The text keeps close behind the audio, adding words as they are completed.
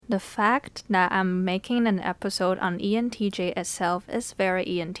The fact that I'm making an episode on ENTJ itself is very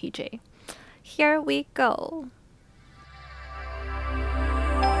ENTJ. Here we go.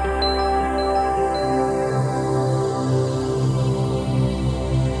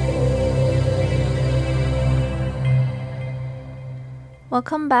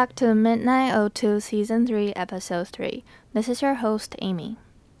 Welcome back to Midnight O2 Season 3, Episode 3. This is your host, Amy.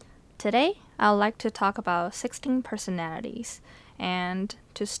 Today, I'd like to talk about 16 personalities. And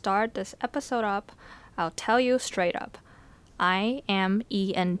to start this episode up, I'll tell you straight up. I am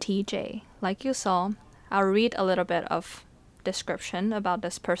ENTJ. Like you saw, I'll read a little bit of description about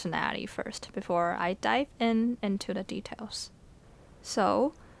this personality first before I dive into the details.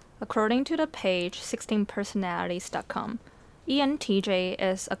 So, according to the page 16personalities.com, ENTJ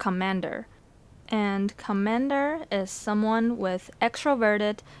is a commander. And commander is someone with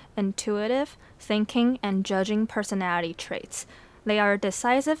extroverted, intuitive, thinking, and judging personality traits. They are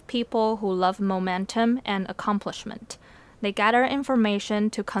decisive people who love momentum and accomplishment. They gather information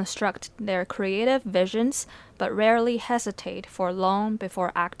to construct their creative visions, but rarely hesitate for long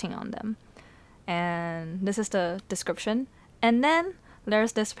before acting on them. And this is the description. And then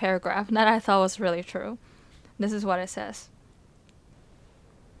there's this paragraph that I thought was really true. This is what it says.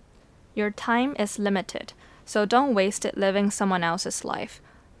 Your time is limited, so don't waste it living someone else's life.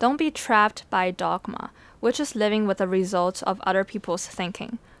 Don't be trapped by dogma, which is living with the results of other people's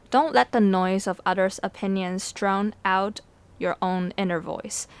thinking. Don't let the noise of others' opinions drown out your own inner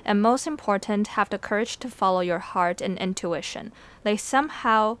voice. And most important, have the courage to follow your heart and intuition. They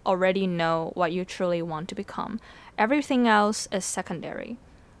somehow already know what you truly want to become. Everything else is secondary.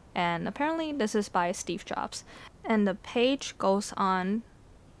 And apparently this is by Steve Jobs. And the page goes on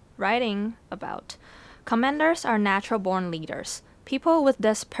writing about commanders are natural-born leaders. People with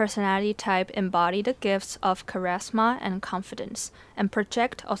this personality type embody the gifts of charisma and confidence, and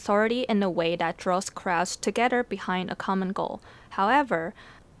project authority in a way that draws crowds together behind a common goal. However,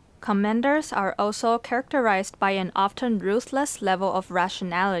 commanders are also characterized by an often ruthless level of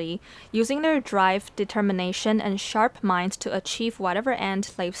rationality, using their drive, determination, and sharp minds to achieve whatever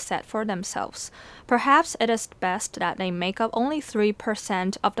end they've set for themselves. Perhaps it is best that they make up only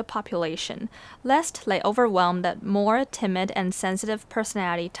 3% of the population, lest they overwhelm the more timid and sensitive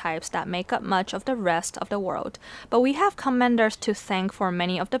personality types that make up much of the rest of the world. But we have commanders to thank for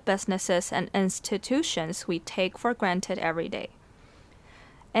many of the businesses and institutions we take for granted every day.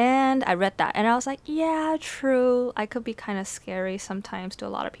 And I read that and I was like, yeah, true. I could be kind of scary sometimes to a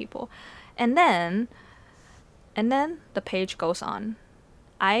lot of people. And then the page goes on.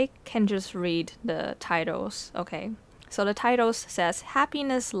 I can just read the titles, okay? So the titles says,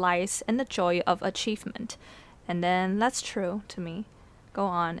 happiness lies in the joy of achievement. And then that's true to me. Go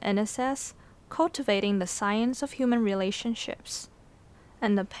on. And it says, cultivating the science of human relationships.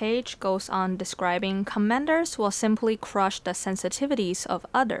 And the page goes on describing commanders will simply crush the sensitivities of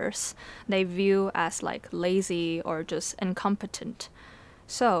others they view as like lazy or just incompetent.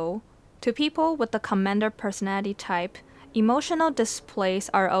 So, to people with the commander personality type, emotional displays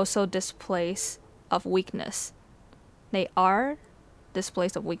are also displays of weakness. They are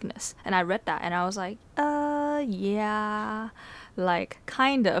displays of weakness. And I read that and I was like, yeah, like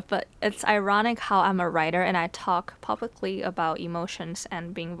kind of, but it's ironic how I'm a writer and I talk publicly about emotions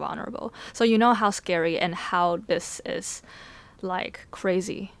and being vulnerable. So you know how scary and how this is like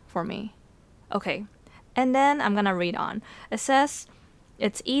crazy for me. Okay, and then I'm gonna read on. It says,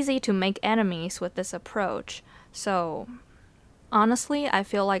 it's easy to make enemies with this approach. So honestly, I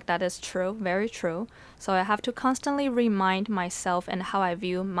feel like that is true, very true. So I have to constantly remind myself and how I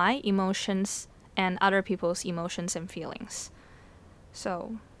view my emotions and other people's emotions and feelings.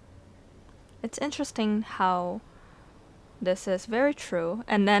 So it's interesting how this is very true.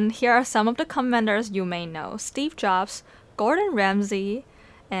 And then here are some of the commanders you may know. Steve Jobs, Gordon Ramsay,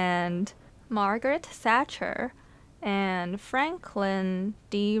 and Margaret Thatcher, and Franklin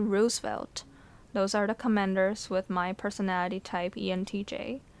D. Roosevelt. Those are the commanders with my personality type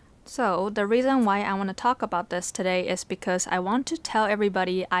ENTJ. So the reason why I want to talk about this today is because I want to tell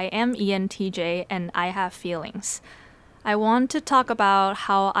everybody I am ENTJ and I have feelings. I want to talk about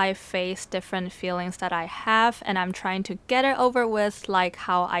how I face different feelings that I have and I'm trying to get it over with, like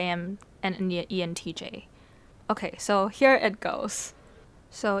how I am an ENTJ. Okay, so here it goes.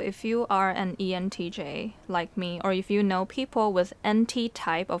 So if you are an ENTJ like me, or if you know people with NT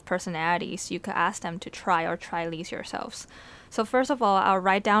type of personalities, you could ask them to try these yourselves. So first of all, I'll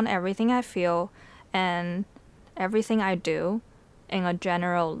write down everything I feel and everything I do in a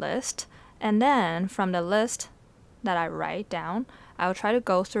general list. And then from the list that I write down, I'll try to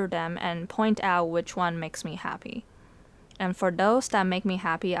go through them and point out which one makes me happy. And for those that make me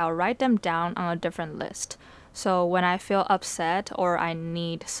happy, I'll write them down on a different list. So when I feel upset or I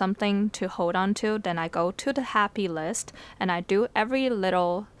need something to hold on to, then I go to the happy list and I do every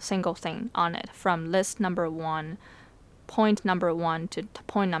little single thing on it from list number 1, point number 1 to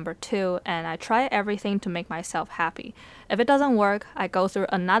point number 2, and I try everything to make myself happy. If it doesn't work, I go through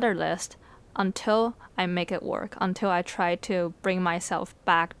another list until I make it work, until I try to bring myself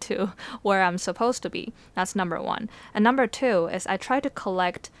back to where I'm supposed to be. That's number 1. And number 2 is I try to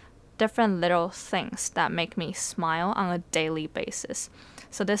collect different little things that make me smile on a daily basis.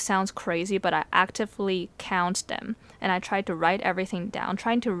 So this sounds crazy, but I actively count them and I try to write everything down,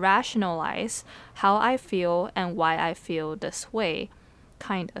 trying to rationalize how I feel and why I feel this way,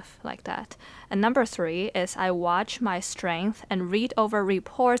 kind of like that. And number 3 is I watch my strength and read over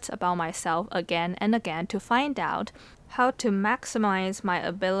reports about myself again and again to find out how to maximize my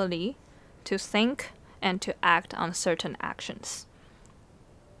ability to think and to act on certain actions.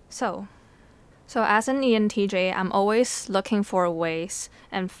 So as an ENTJ, I'm always looking for ways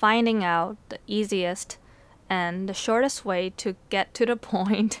and finding out the easiest and the shortest way to get to the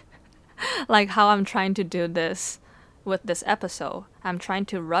point, like how I'm trying to do this with this episode. I'm trying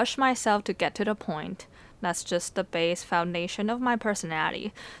to rush myself to get to the point. That's just the base foundation of my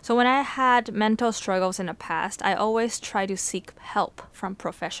personality. So when I had mental struggles in the past, I always try to seek help from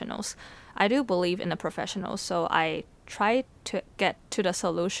professionals. I do believe in the professionals, so I try to get to the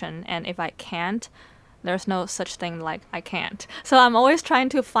solution, and if I can't, there's no such thing like I can't. So I'm always trying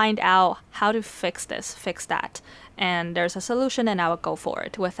to find out how to fix this, fix that, and there's a solution and I will go for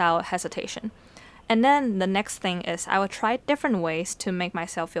it without hesitation. And then the next thing is I will try different ways to make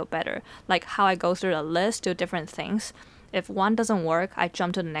myself feel better, like how I go through a list, do different things. If one doesn't work, I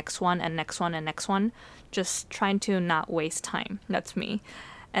jump to the next one and next one and next one, just trying to not waste time. That's me.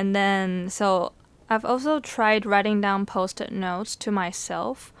 And then, so I've also tried writing down post-it notes to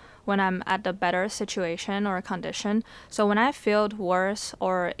myself when I'm at a better situation or condition. So when I feel worse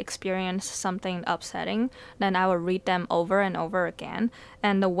or experience something upsetting, then I will read them over and over again.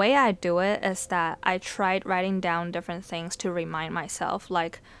 And the way I do it is that I tried writing down different things to remind myself,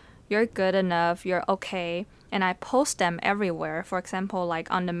 like, you're good enough, you're okay. And I post them everywhere, for example,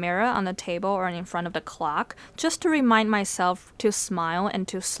 like on the mirror, on the table, or in front of the clock, just to remind myself to smile and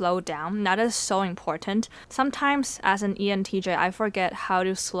to slow down. That is so important. Sometimes as an ENTJ, I forget how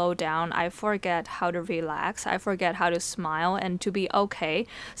to slow down, I forget how to relax, I forget how to smile and to be okay.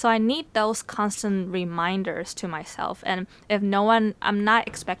 So I need those constant reminders to myself. And if no one, I'm not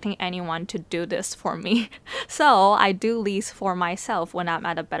expecting anyone to do this for me. So I do these for myself when I'm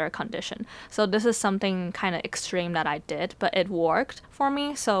at a better condition. So this is something kind of extreme that I did, but it worked for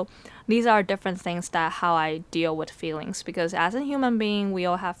me. So these are different things that how I deal with feelings, because as a human being we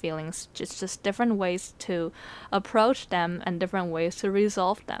all have feelings, just different ways to approach them and different ways to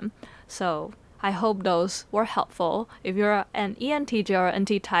resolve them. So I hope those were helpful if you're an ENTJ or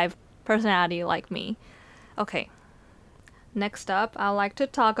NT-type personality like me. Okay, next up, I'd like to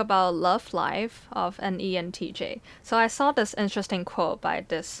talk about love life of an ENTJ. So I saw this interesting quote by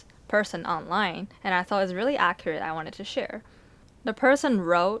this person online, and I thought it was really accurate. I wanted to share. The person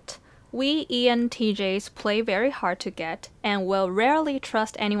wrote, "We ENTJs play very hard to get and will rarely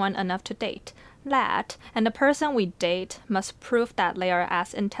trust anyone enough to date. That, and the person we date must prove that they are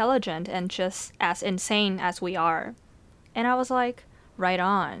as intelligent and just as insane as we are." And I was like, right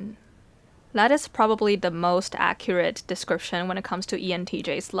on. That is probably the most accurate description when it comes to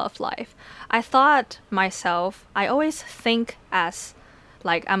ENTJ's love life. I thought myself, I always think as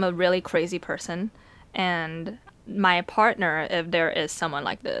like I'm a really crazy person, and my partner, if there is someone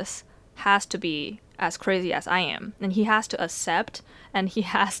like this, has to be as crazy as I am, and he has to accept and he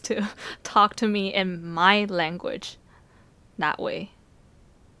has to talk to me in my language that way.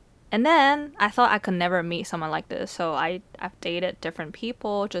 And then I thought I could never meet someone like this, so I've dated different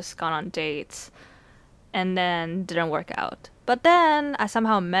people, just gone on dates, and then didn't work out. But then I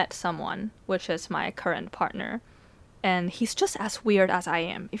somehow met someone, which is my current partner, and he's just as weird as I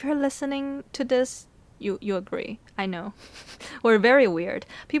am. If you're listening to this, you agree. I know. We're very weird.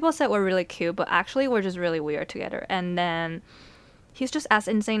 People said we're really cute, but actually we're just really weird together. And then he's just as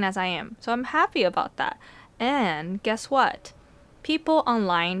insane as I am. So I'm happy about that. And guess what? People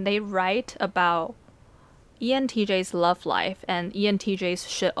online, they write about ENTJ's love life, and ENTJs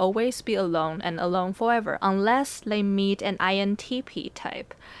should always be alone and alone forever unless they meet an INTP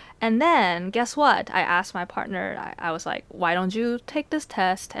type. And then, guess what? I asked my partner, I was like, why don't you take this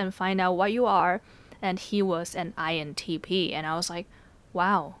test and find out what you are? And he was an INTP. And I was like,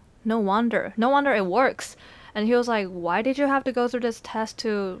 wow, no wonder it works. And he was like, why did you have to go through this test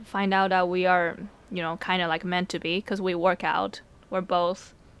to find out that we are kind of like meant to be because we work out. We're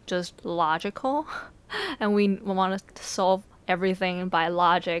both just logical and we want to solve everything by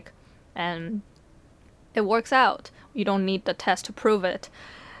logic, and it works out. You don't need the test to prove it.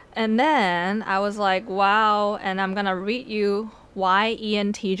 And then I was like, wow, and I'm gonna read you why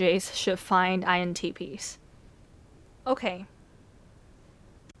ENTJs should find INTPs. Okay.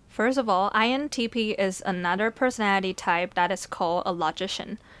 First of all, INTP is another personality type that is called a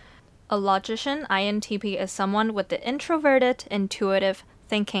logician. A logician, INTP, is someone with the introverted, intuitive,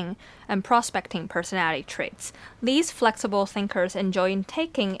 thinking, and prospecting personality traits. These flexible thinkers enjoy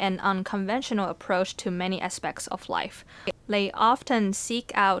taking an unconventional approach to many aspects of life. They often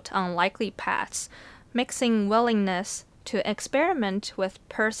seek out unlikely paths, mixing willingness to experiment with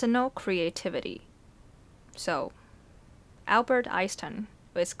personal creativity. So, Albert Einstein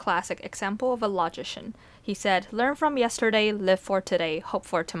is a classic example of a logician. He said, "Learn from yesterday, live for today, hope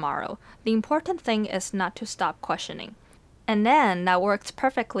for tomorrow. The important thing is not to stop questioning." And then that works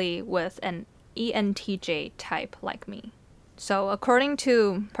perfectly with an ENTJ type like me. So according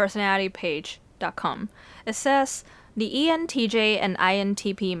to personalitypage.com, it says the ENTJ and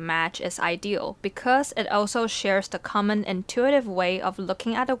INTP match is ideal because it also shares the common intuitive way of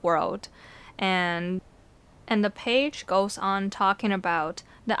looking at the world. And the page goes on talking about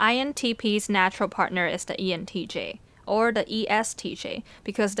the INTP's natural partner is the ENTJ, or the ESTJ,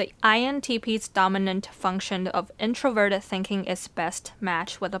 because the INTP's dominant function of introverted thinking is best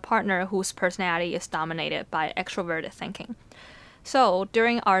matched with a partner whose personality is dominated by extroverted thinking. So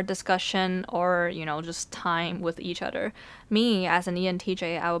during our discussion or, just time with each other, me as an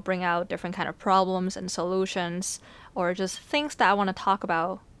ENTJ, I will bring out different kind of problems and solutions or just things that I want to talk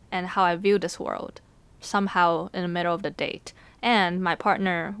about and how I view this world somehow in the middle of the date. And my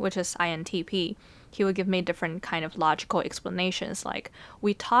partner, which is INTP, he would give me different kind of logical explanations. Like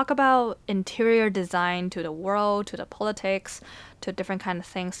we talk about interior design to the world, to the politics, to different kind of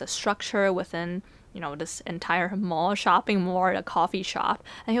things, the structure within, this entire mall, shopping mall, a coffee shop.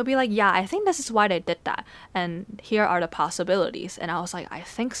 And he'll be like, yeah, I think this is why they did that. And here are the possibilities. And I was like, I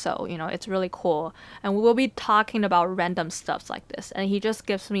think so. It's really cool. And we will be talking about random stuff like this. And he just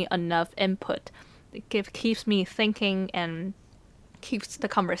gives me enough input. It keeps me thinking and keeps the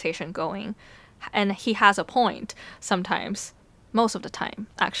conversation going. And he has a point sometimes, most of the time,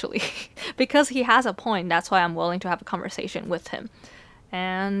 actually. Because he has a point, that's why I'm willing to have a conversation with him.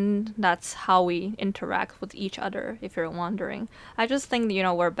 And that's how we interact with each other, if you're wondering. I just think,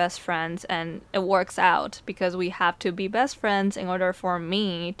 we're best friends, and it works out because we have to be best friends in order for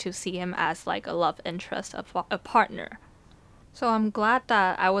me to see him as like a love interest, a partner. So I'm glad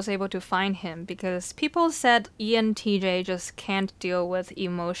that I was able to find him because people said ENTJ just can't deal with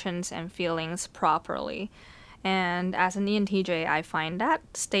emotions and feelings properly. And as an ENTJ, I find that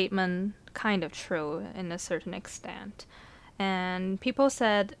statement kind of true in a certain extent. And people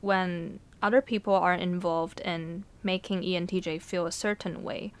said when other people are involved in making ENTJ feel a certain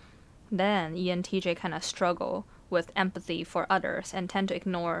way, then ENTJ kind of struggle with empathy for others and tend to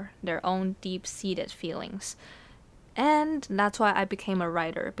ignore their own deep-seated feelings. And that's why I became a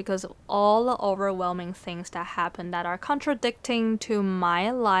writer, because of all the overwhelming things that happen that are contradicting to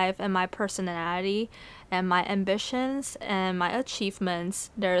my life and my personality and my ambitions and my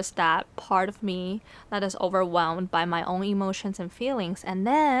achievements. There's that part of me that is overwhelmed by my own emotions and feelings. And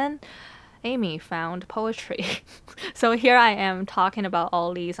then Amy found poetry. So here I am talking about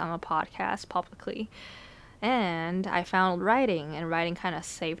all these on a podcast publicly. And I found writing, and writing kind of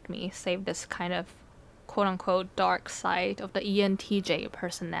saved this kind of quote-unquote dark side of the ENTJ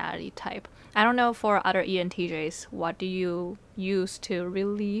personality type. I don't know for other ENTJs, what do you use to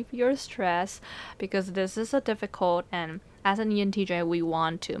relieve your stress? Because this is a difficult, and as an ENTJ, we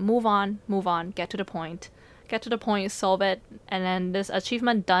want to move on, get to the point, solve it, and then this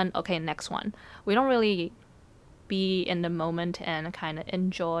achievement done, okay, next one. We don't really be in the moment and kind of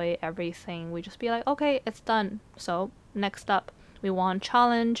enjoy everything. We just be like, okay, it's done, so next up. We want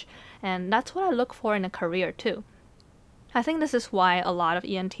challenge, and that's what I look for in a career too. I think this is why a lot of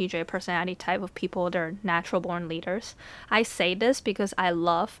ENTJ personality type of people, they're natural born leaders. I say this because I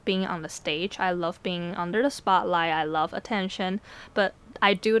love being on the stage. I love being under the spotlight. I love attention, but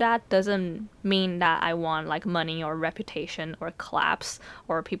I do that doesn't mean that I want like money or reputation or claps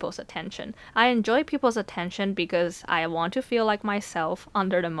or people's attention. I enjoy people's attention because I want to feel like myself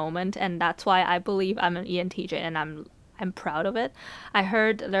under the moment, and that's why I believe I'm an ENTJ, and I'm proud of it. I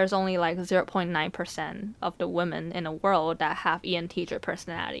heard there's only like 0.9% of the women in the world that have ENTJ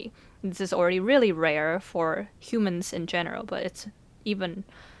personality. This is already really rare for humans in general, but it's even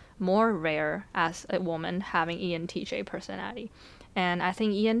more rare as a woman having ENTJ personality. And I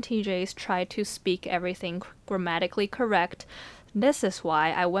think ENTJs try to speak everything grammatically correct. This is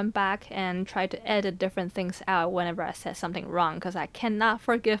why I went back and tried to edit different things out whenever I said something wrong, because I cannot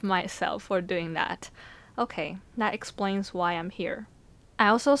forgive myself for doing that. Okay, that explains why I'm here. I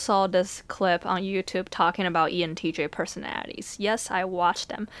also saw this clip on YouTube talking about ENTJ personalities. Yes, I watched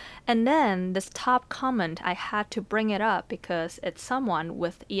them. And then this top comment, I had to bring it up because it's someone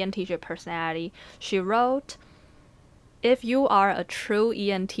with ENTJ personality. She wrote, if you are a true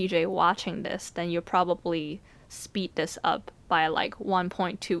ENTJ watching this, then you probably speed this up by like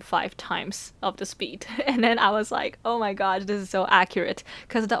 1.25 times of the speed. And then I was like, oh my god, this is so accurate.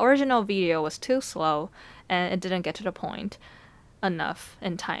 Because the original video was too slow and it didn't get to the point enough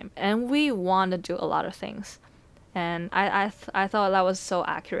in time, and we want to do a lot of things, and I thought that was so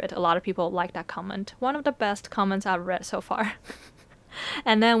accurate. A lot of people like that comment, one of the best comments I've read so far.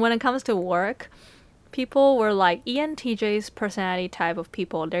 And then when it comes to work, people were like, ENTJ's personality type of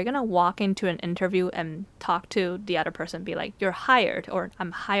people, they're gonna walk into an interview and talk to the other person, be like, you're hired, or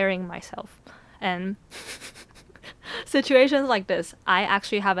I'm hiring myself. And situations like this, I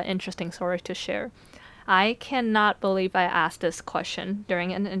actually have an interesting story to share. I cannot believe I asked this question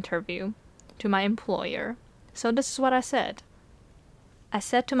during an interview to my employer. So this is what I said. I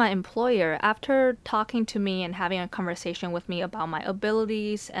said to my employer, after talking to me and having a conversation with me about my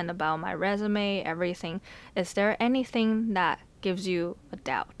abilities and about my resume, everything, is there anything that gives you a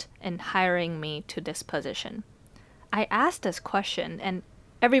doubt in hiring me to this position? I asked this question and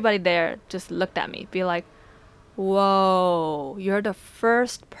everybody there just looked at me, be like, whoa, you're the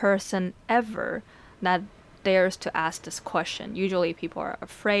first person ever that dares to ask this question. Usually people are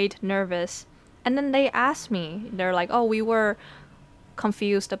afraid, nervous. And then they asked me, they're like, oh, we were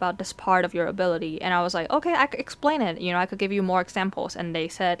confused about this part of your ability. And I was like, okay, I could explain it. I could give you more examples. And they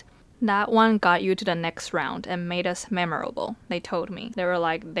said, that one got you to the next round and made us memorable. They told me. They were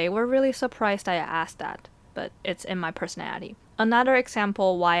like, they were really surprised I asked that, but it's in my personality. Another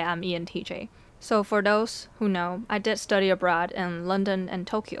example why I'm ENTJ. So for those who know, I did study abroad in London and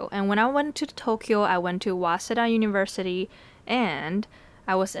Tokyo. And when I went to Tokyo, I went to Waseda University and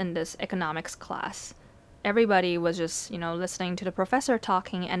I was in this economics class. Everybody was just, listening to the professor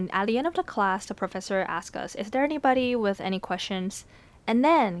talking. And at the end of the class, the professor asked us, is there anybody with any questions? And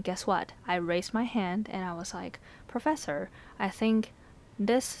then, guess what? I raised my hand and I was like, Professor, I think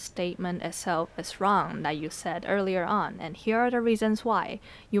this statement itself is wrong that you said earlier on, and here are the reasons why.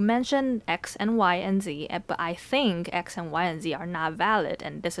 You mentioned X and Y and Z, but I think X and Y and Z are not valid,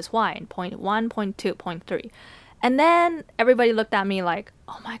 and this is why in point 1, point 2, point 3. And then everybody looked at me like,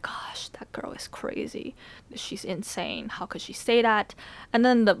 oh my gosh, that girl is crazy. She's insane. How could she say that? And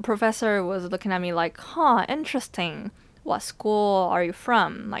then the professor was looking at me like, huh, interesting. What school are you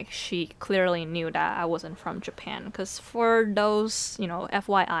from? Like, she clearly knew that I wasn't from Japan. Because for those,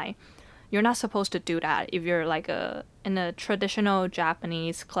 FYI, you're not supposed to do that if you're like in a traditional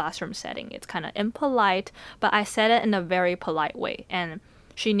Japanese classroom setting. It's kind of impolite, but I said it in a very polite way. And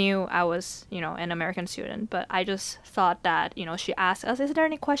she knew I was, an American student, but I just thought that, she asked us, is there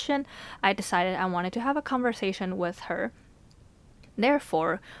any question? I decided I wanted to have a conversation with her.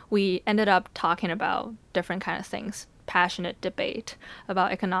 Therefore, we ended up talking about different kind of things. Passionate debate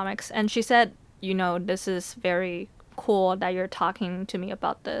about economics, and she said, this is very cool that you're talking to me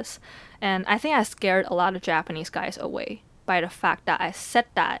about this. And I think I scared a lot of Japanese guys away by the fact that I said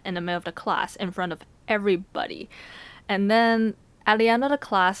that in the middle of the class in front of everybody. And then at the end of the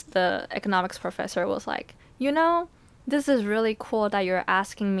class, the economics professor was like, this is really cool that you're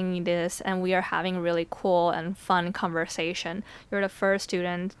asking me this and we are having really cool and fun conversation. You're the first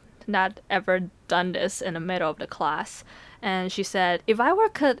student that ever done this in the middle of the class. And she said, if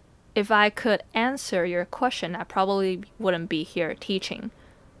I could answer your question, I probably wouldn't be here teaching.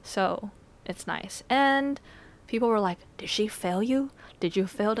 So it's nice. And people were like, did she fail you? Did you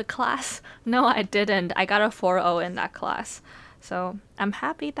fail the class? No, I didn't. I got a 4.0 in that class. So I'm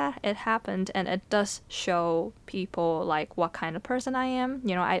happy that it happened, and it does show people like what kind of person I am.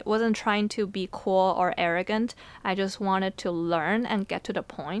 I wasn't trying to be cool or arrogant. I just wanted to learn and get to the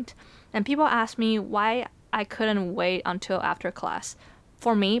point. And people asked me why I couldn't wait until after class.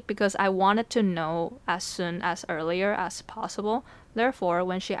 For me, because I wanted to know as soon as earlier as possible. Therefore,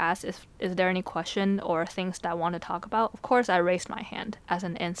 when she asked is there any question or things that I want to talk about, of course I raised my hand as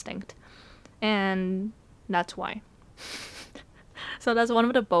an instinct. And that's why. So that's one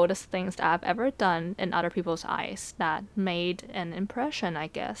of the boldest things that I've ever done in other people's eyes that made an impression, I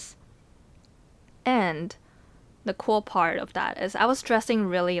guess. And the cool part of that is I was dressing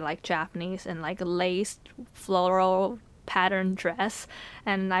really like Japanese in like a laced floral pattern dress,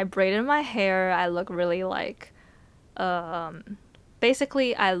 and I braided my hair. I look really like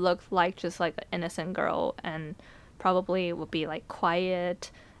basically I looked like just like an innocent girl and probably would be like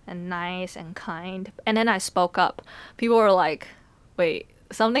quiet and nice and kind. And then I spoke up. People were like, wait,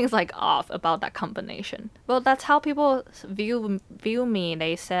 something's like off about that combination. Well, that's how people view me.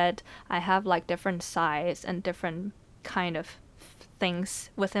 They said I have like different sides and different kind of things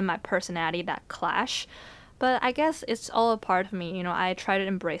within my personality that clash. But I guess it's all a part of me. I try to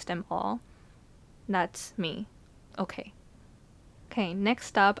embrace them all. That's me. Okay. Okay,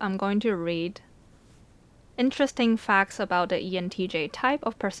 next up, I'm going to read interesting facts about the ENTJ type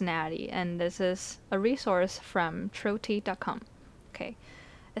of personality, and this is a resource from Troti.com. Okay,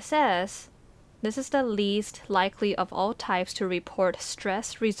 it says this is the least likely of all types to report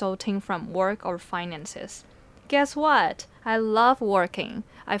stress resulting from work or finances. Guess what? I love working.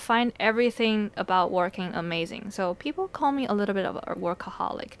 I find everything about working amazing. So people call me a little bit of a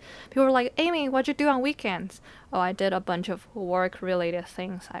workaholic. People are like, Amy, what'd you do on weekends? Oh, I did a bunch of work-related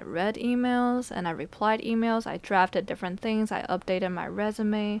things. I read emails and I replied emails. I drafted different things. I updated my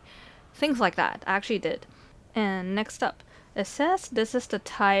resume. Things like that. I actually did. And next up, it says this is the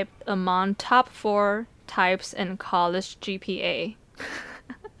type among top 4 types in college GPA.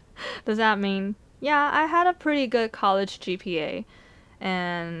 Does that mean... Yeah, I had a pretty good college GPA,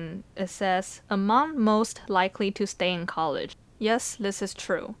 and it says among most likely to stay in college. Yes, this is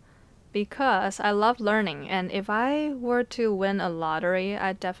true, because I love learning, and if I were to win a lottery,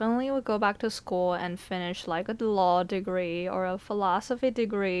 I definitely would go back to school and finish like a law degree or a philosophy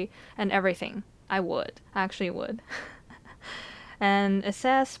degree and everything. I actually would. And it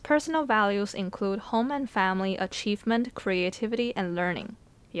says personal values include home and family, achievement, creativity, and learning.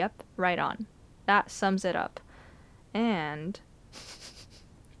 Yep, right on. That sums it up. And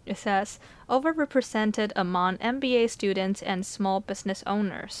it says overrepresented among MBA students and small business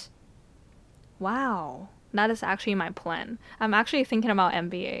owners. Wow, that is actually my plan. I'm actually thinking about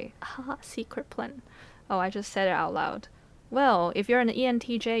MBA. Secret plan. Oh, I just said it out loud. Well, if you're an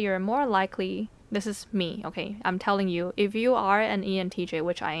ENTJ, you're more likely... This is me, okay? I'm telling you, if you are an ENTJ,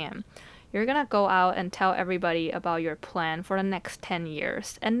 which I am, you're gonna go out and tell everybody about your plan for the next 10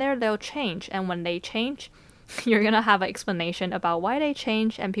 years. And they'll change. And when they change, you're gonna have an explanation about why they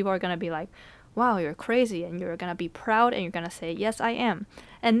change. And people are gonna be like, wow, you're crazy. And you're gonna be proud and you're gonna say, yes, I am.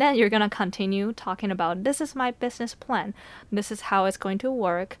 And then you're gonna continue talking about, this is my business plan. This is how it's going to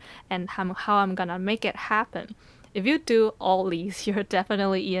work and how I'm gonna make it happen. If you do all these, you're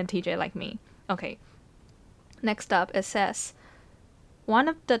definitely ENTJ like me. Okay. Next up, it says... one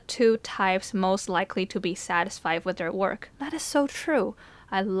of the 2 types most likely to be satisfied with their work. That is so true.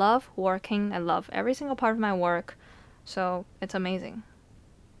 I love working. I love every single part of my work. So it's amazing.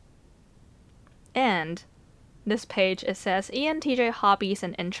 And this page, it says ENTJ hobbies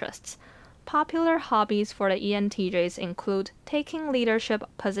and interests. Popular hobbies for the ENTJs include taking leadership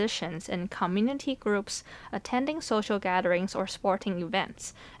positions in community groups, attending social gatherings or sporting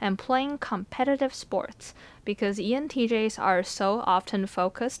events, and playing competitive sports, because ENTJs are so often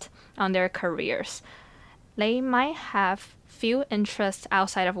focused on their careers. They might have few interests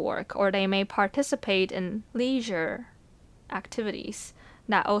outside of work, or they may participate in leisure activities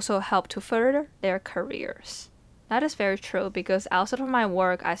that also help to further their careers. That is very true, because outside of my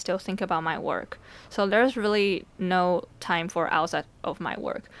work, I still think about my work. So there's really no time for outside of my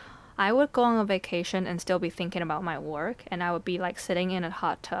work. I would go on a vacation and still be thinking about my work, and I would be like sitting in a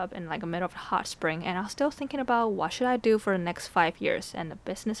hot tub in like the middle of a hot spring, and I was still thinking about what should I do for the next 5 years and the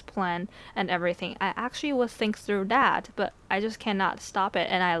business plan and everything. I actually would think through that, but I just cannot stop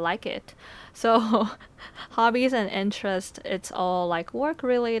it, and I like it. So hobbies and interests, it's all like work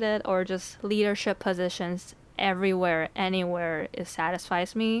related or just leadership positions. Everywhere, anywhere, it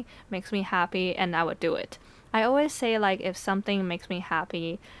satisfies me, makes me happy, and I would do it. I always say, like, if something makes me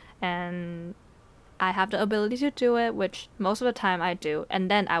happy and I have the ability to do it, which most of the time I do,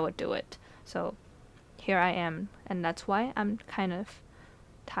 and then I would do it. So here I am, and that's why I'm kind of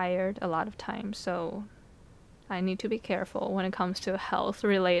tired a lot of times. So I need to be careful when it comes to health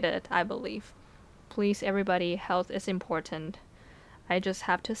related, I believe. Please, everybody, health is important. I just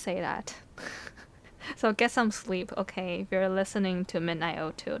have to say that. So get some sleep, okay? If you're listening to Midnight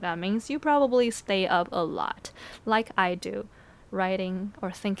O2, that means you probably stay up a lot, like I do, writing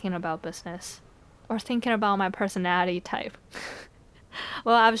or thinking about business, or thinking about my personality type.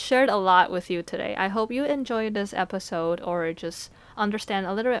 Well, I've shared a lot with you today. I hope you enjoyed this episode or just understand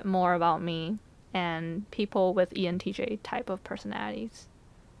a little bit more about me and people with ENTJ type of personalities.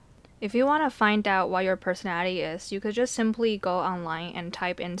 If you want to find out what your personality is, you could just simply go online and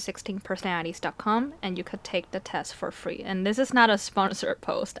type in 16personalities.com and you could take the test for free. And this is not a sponsored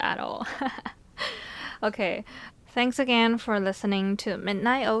post at all. Okay, Thanks again for listening to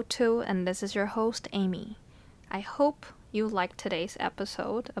Midnight O2, and this is your host, Amy. I hope you liked today's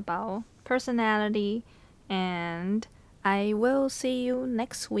episode about personality, and I will see you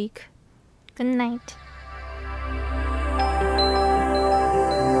next week. Good night.